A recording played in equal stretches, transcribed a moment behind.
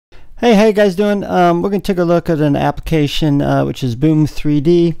Hey, how you guys doing? We're going to take a look at an application which is Boom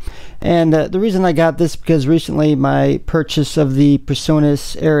 3D, and the reason I got this because recently my purchase of the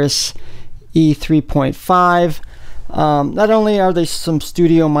PreSonus Eris E3.5. Not only are they some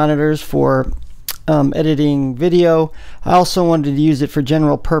studio monitors for editing video, I also wanted to use it for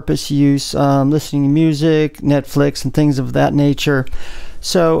general purpose use, listening to music, Netflix, and things of that nature.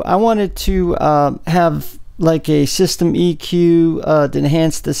 So I wanted to have like a system EQ to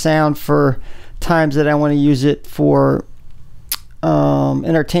enhance the sound for times that I want to use it for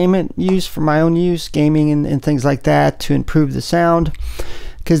entertainment use, for my own use, gaming and things like that, to improve the sound,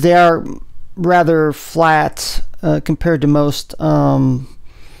 because they are rather flat compared to most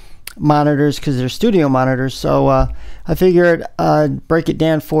monitors, because they're studio monitors. So I figured I'd break it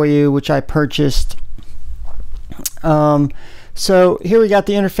down for you, which I purchased. So here we got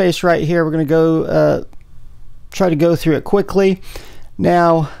the interface right here. We're going to go try to go through it quickly.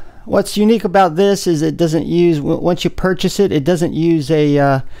 Now, what's unique about this is it doesn't use, once you purchase it, it doesn't use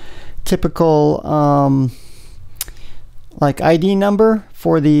a typical like ID number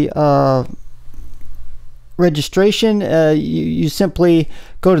for the registration. You simply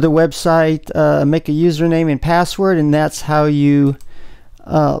go to the website, make a username and password, and that's how you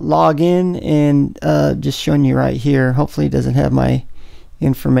log in. And just showing you right here, hopefully it doesn't have my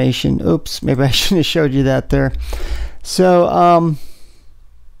information. Oops, maybe I shouldn't have showed you that there. So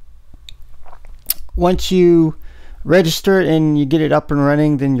once you register it and you get it up and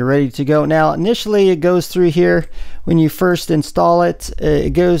running, then you're ready to go. Now initially it goes through here. When you first install it,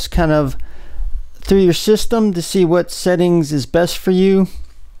 it goes kind of through your system to see what settings is best for you.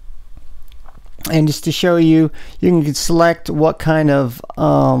 And just to show you, you can select what kind of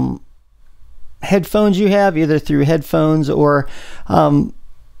headphones you have, either through headphones or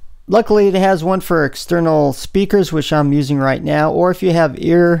luckily it has one for external speakers, which I'm using right now, or if you have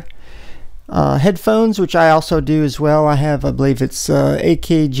ear headphones, which I also do as well. I have, I believe it's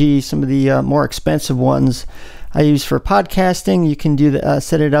AKG, some of the more expensive ones I use for podcasting. You can do the,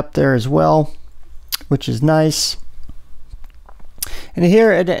 set it up there as well, which is nice. And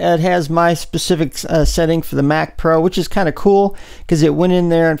here it has my specific setting for the Mac Pro, which is kind of cool because it went in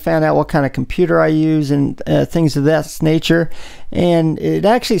there and found out what kind of computer I use and things of that nature. And it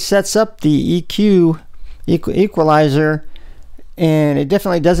actually sets up the EQ equalizer, and it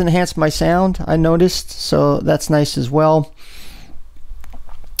definitely does enhance my sound, I noticed. So that's nice as well.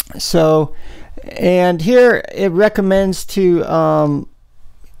 So, and here it recommends to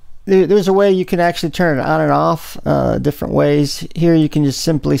there's a way you can actually turn it on and off different ways. Here you can just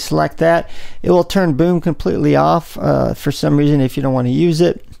simply select that. It will turn Boom completely off for some reason if you don't want to use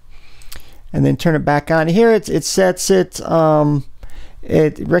it, and then turn it back on. Here it sets it,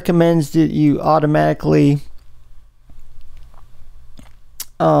 it recommends that you automatically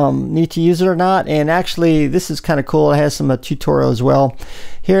need to use it or not. And actually this is kind of cool. It has some tutorial as well.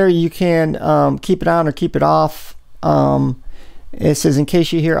 Here you can keep it on or keep it off. It says, in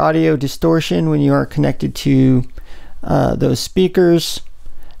case you hear audio distortion when you are connected to those speakers.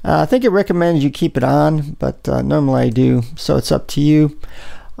 I think it recommends you keep it on, but normally I do, so it's up to you.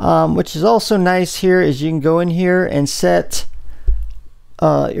 Which is also nice here is you can go in here and set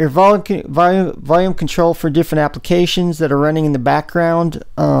your volume control for different applications that are running in the background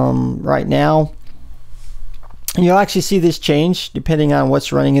right now. And you'll actually see this change depending on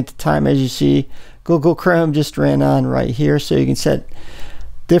what's running at the time. As you see, Google Chrome just ran on right here, so you can set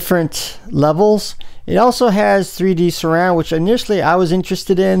different levels. It also has 3D surround, which initially I was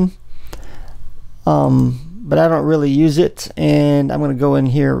interested in, but I don't really use it. And I'm going to go in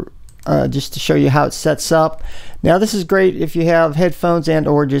here just to show you how it sets up. Now this is great if you have headphones and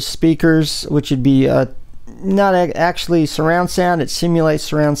or just speakers, which would be not actually surround sound. It simulates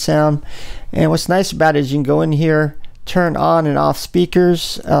surround sound. And what's nice about it is you can go in here, turn on and off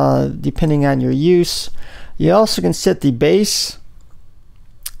speakers depending on your use. You also can set the bass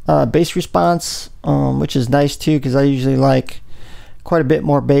response, which is nice too, because I usually like quite a bit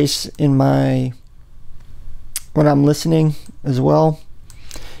more bass in my when I'm listening as well.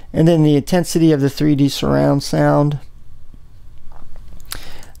 And then the intensity of the 3D surround sound.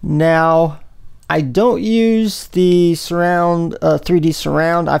 Now I don't use the surround 3D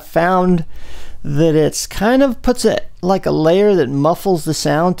surround. I found that it's kind of puts it like a layer that muffles the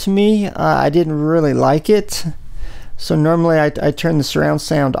sound to me. I didn't really like it. So normally I turn the surround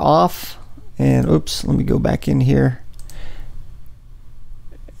sound off. And oops, let me go back in here.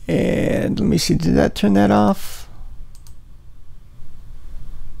 And let me see, did that turn that off?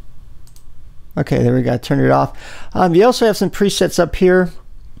 Okay, there we go, turn it off. You also have some presets up here.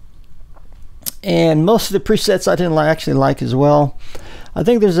 And most of the presets I didn't actually like as well. I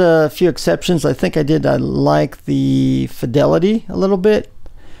think there's a few exceptions. I think I like the fidelity a little bit,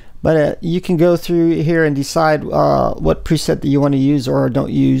 but you can go through here and decide what preset that you want to use or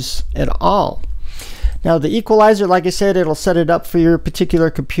don't use at all. Now the equalizer, like I said, it'll set it up for your particular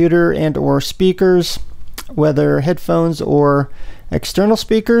computer and or speakers, whether headphones or external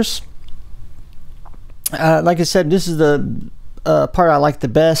speakers. Like I said, this is the part I like the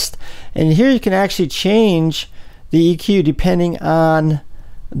best, and here you can actually change the EQ depending on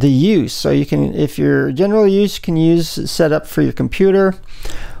the use. So you can, if your general use, you can use set up for your computer,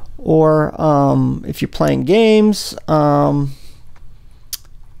 or if you're playing games,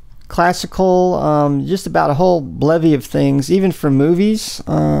 classical, just about a whole bevy of things, even for movies.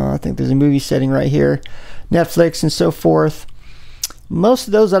 I think there's a movie setting right here, Netflix and so forth. Most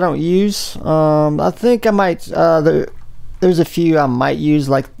of those I don't use. I think I might, there's a few I might use,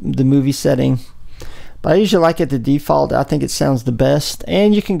 like the movie setting, but I usually like it the default. I think it sounds the best,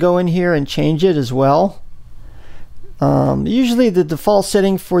 and you can go in here and change it as well. Usually the default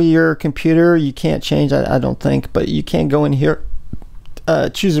setting for your computer you can't change, I don't think, but you can go in here,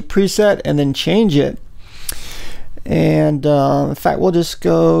 choose a preset and then change it. And in fact, we'll just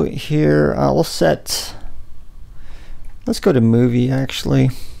go here, we'll set, let's go to movie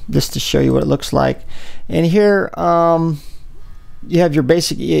actually, just to show you what it looks like. And here you have your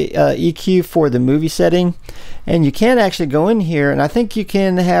basic EQ for the movie setting, and you can actually go in here, and I think you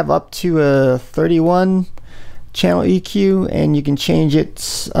can have up to a 31 channel EQ, and you can change it,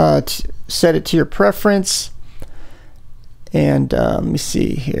 set it to your preference. And let me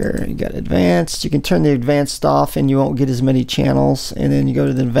see here, you got advanced. You can turn the advanced off and you won't get as many channels, and then you go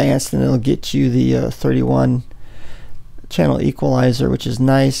to the advanced and it'll get you the 31 channel equalizer, which is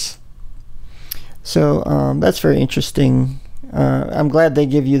nice. So that's very interesting. I'm glad they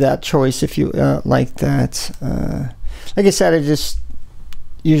give you that choice if you like that. Like I said, I just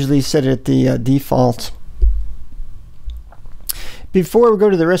usually set it at the default. Before we go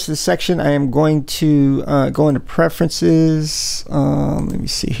to the rest of the section, I am going to go into preferences. Let me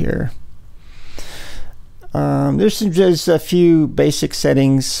see here. There's just a few basic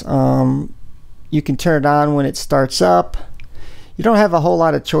settings. You can turn it on when it starts up. You don't have a whole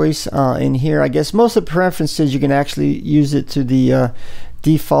lot of choice in here. I guess most of the preferences you can actually use it to the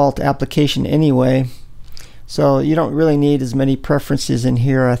default application anyway, so you don't really need as many preferences in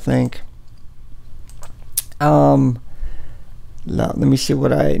here, I think. Let me see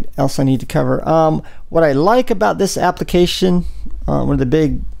what else I need to cover. What I like about this application, one of the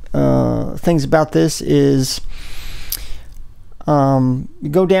big things about this is you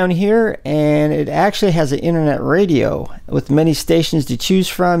go down here and it actually has an internet radio with many stations to choose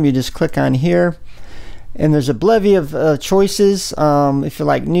from. You just click on here and there's a bevy of choices. If you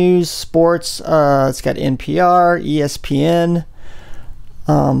like news, sports, it's got NPR, ESPN,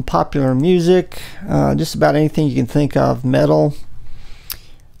 popular music, just about anything you can think of, metal,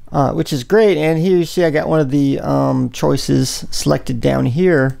 which is great. And here you see I got one of the choices selected down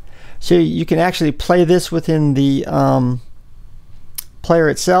here, so you can actually play this within the player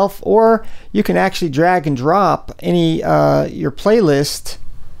itself, or you can actually drag and drop any your playlist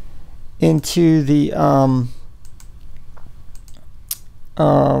into the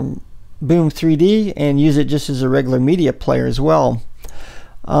Boom 3D and use it just as a regular media player as well.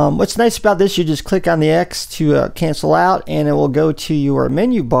 What's nice about this, you just click on the X to cancel out and it will go to your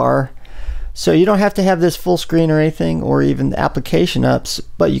menu bar, so you don't have to have this full screen or anything, or even the application ups,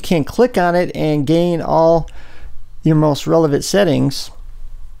 but you can click on it and gain all your most relevant settings,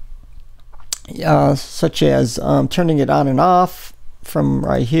 such as turning it on and off from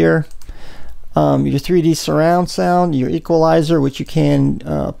right here, your 3D surround sound, your equalizer, which you can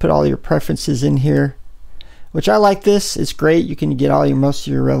put all your preferences in here, which I like. This it's great. You can get all most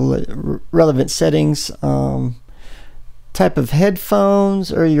of your relevant settings, type of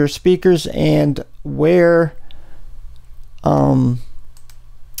headphones or your speakers, and where your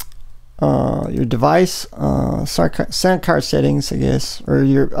device, sound card settings, I guess, or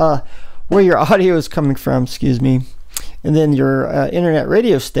your where your audio is coming from, excuse me, and then your internet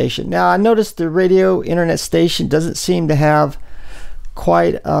radio station. Now I noticed the radio internet station doesn't seem to have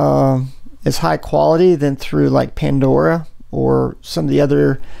quite as high quality than through like Pandora or some of the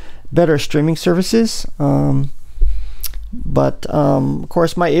other better streaming services, but of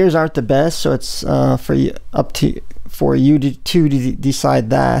course my ears aren't the best, so it's for you to decide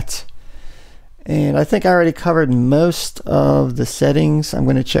that. And I think I already covered most of the settings. I'm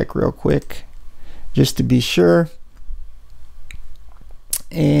going to check real quick just to be sure,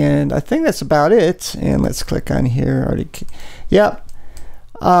 and I think that's about it. And let's click on here. Yep.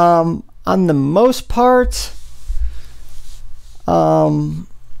 On the most part,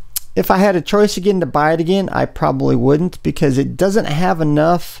 if I had a choice again to buy it again, I probably wouldn't, because it doesn't have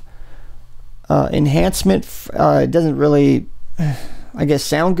enough enhancement. It doesn't really, I guess,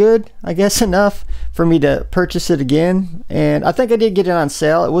 sound good, enough for me to purchase it again. And I think I did get it on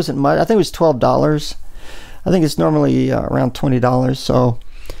sale. It wasn't much. I think it was $12. I think it's normally around $20. So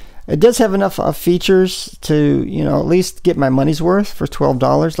it does have enough features to, at least get my money's worth for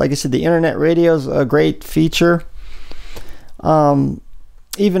 $12. Like I said, the internet radio is a great feature.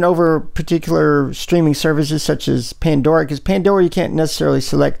 Even over particular streaming services such as Pandora, because Pandora you can't necessarily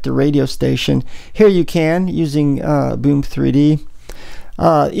select the radio station. Here you can, using Boom 3D.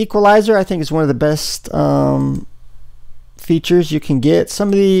 Equalizer, I think, is one of the best features you can get. Some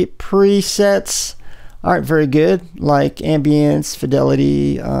of the presets aren't very good, like ambience,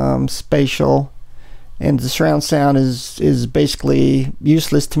 fidelity, spatial, and the surround sound is basically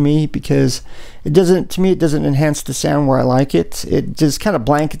useless to me, because it doesn't enhance the sound where I like it. It just kind of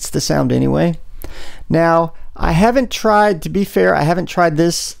blankets the sound anyway. Now, I haven't tried, to be fair, I haven't tried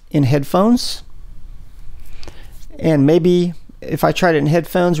this in headphones, and maybe if I tried it in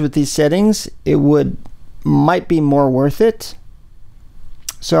headphones with these settings, it might be more worth it.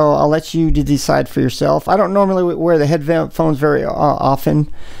 So I'll let you decide for yourself. I don't normally wear the headphones very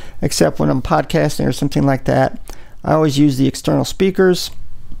often, except when I'm podcasting or something like that. I always use the external speakers.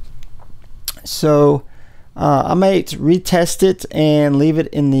 So I might retest it and leave it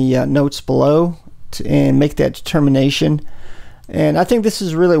in the notes below and make that determination. And I think this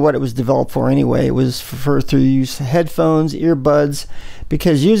is really what it was developed for anyway. It was to use headphones, earbuds,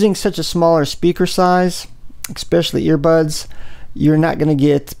 because using such a smaller speaker size, especially earbuds, you're not going to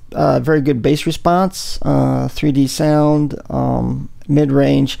get very good bass response, 3D sound,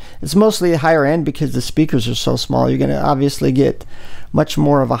 mid-range. It's mostly higher end because the speakers are so small. You're going to obviously get much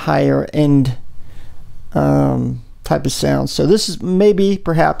more of a higher end type of sound. So this is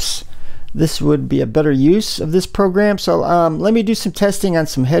perhaps this would be a better use of this program. So let me do some testing on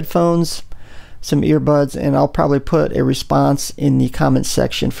some headphones, some earbuds, and I'll probably put a response in the comments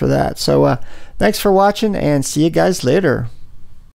section for that. So thanks for watching, and see you guys later.